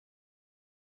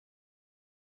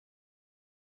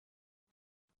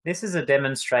This is a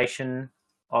demonstration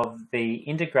of the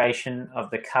integration of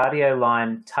the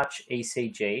Cardioline Touch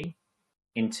ECG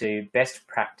into best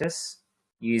practice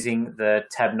using the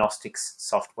Tabnostics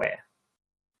software.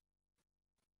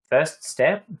 First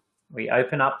step, we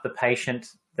open up the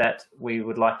patient that we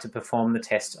would like to perform the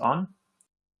test on,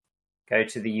 go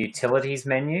to the Utilities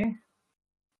menu,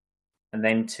 and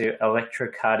then to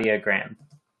Electrocardiogram.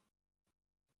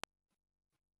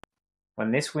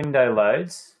 When this window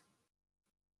loads,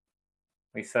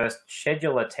 we first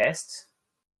schedule a test,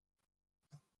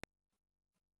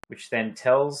 which then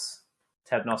tells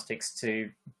Tabnostics to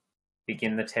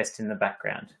begin the test in the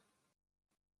background.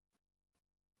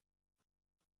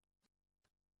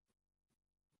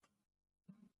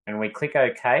 When we click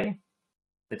OK,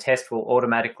 the test will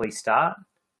automatically start.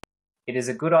 It is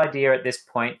a good idea at this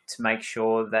point to make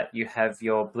sure that you have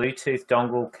your Bluetooth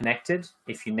dongle connected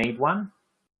if you need one,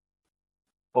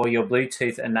 or your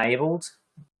Bluetooth enabled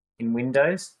in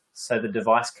Windows so the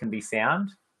device can be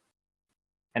found.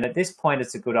 And at this point,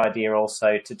 it's a good idea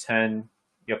also to turn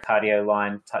your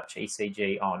Cardioline Touch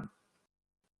ECG on.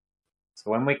 So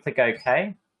when we click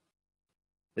OK,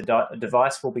 the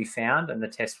device will be found and the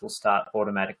test will start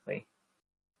automatically.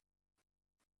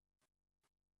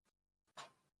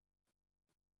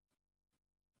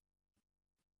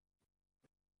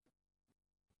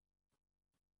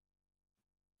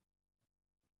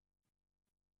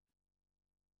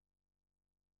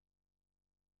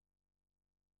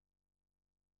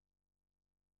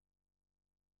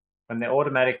 When the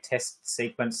automatic test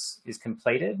sequence is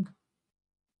completed,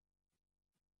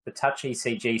 the Touch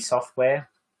ECG software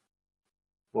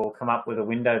will come up with a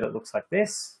window that looks like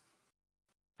this,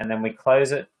 and then we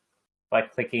close it by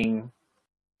clicking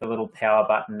the little power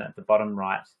button at the bottom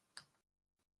right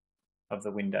of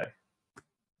the window.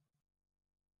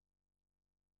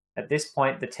 At this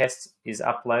point, the test is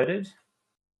uploaded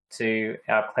to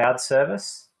our cloud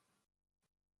service,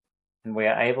 and we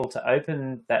are able to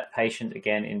open that patient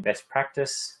again in best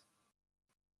practice,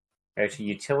 go to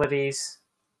Utilities,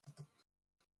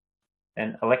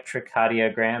 then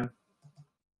Electrocardiogram,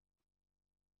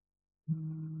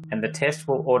 and the test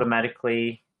will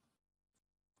automatically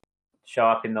show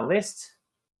up in the list,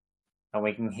 and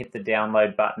we can hit the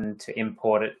download button to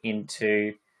import it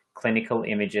into clinical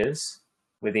images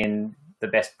within the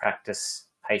best practice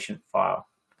patient file.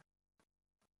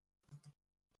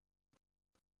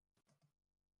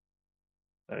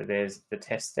 So there's the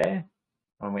test there.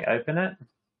 When we open it,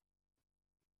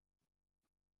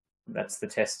 that's the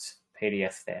test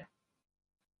PDF there.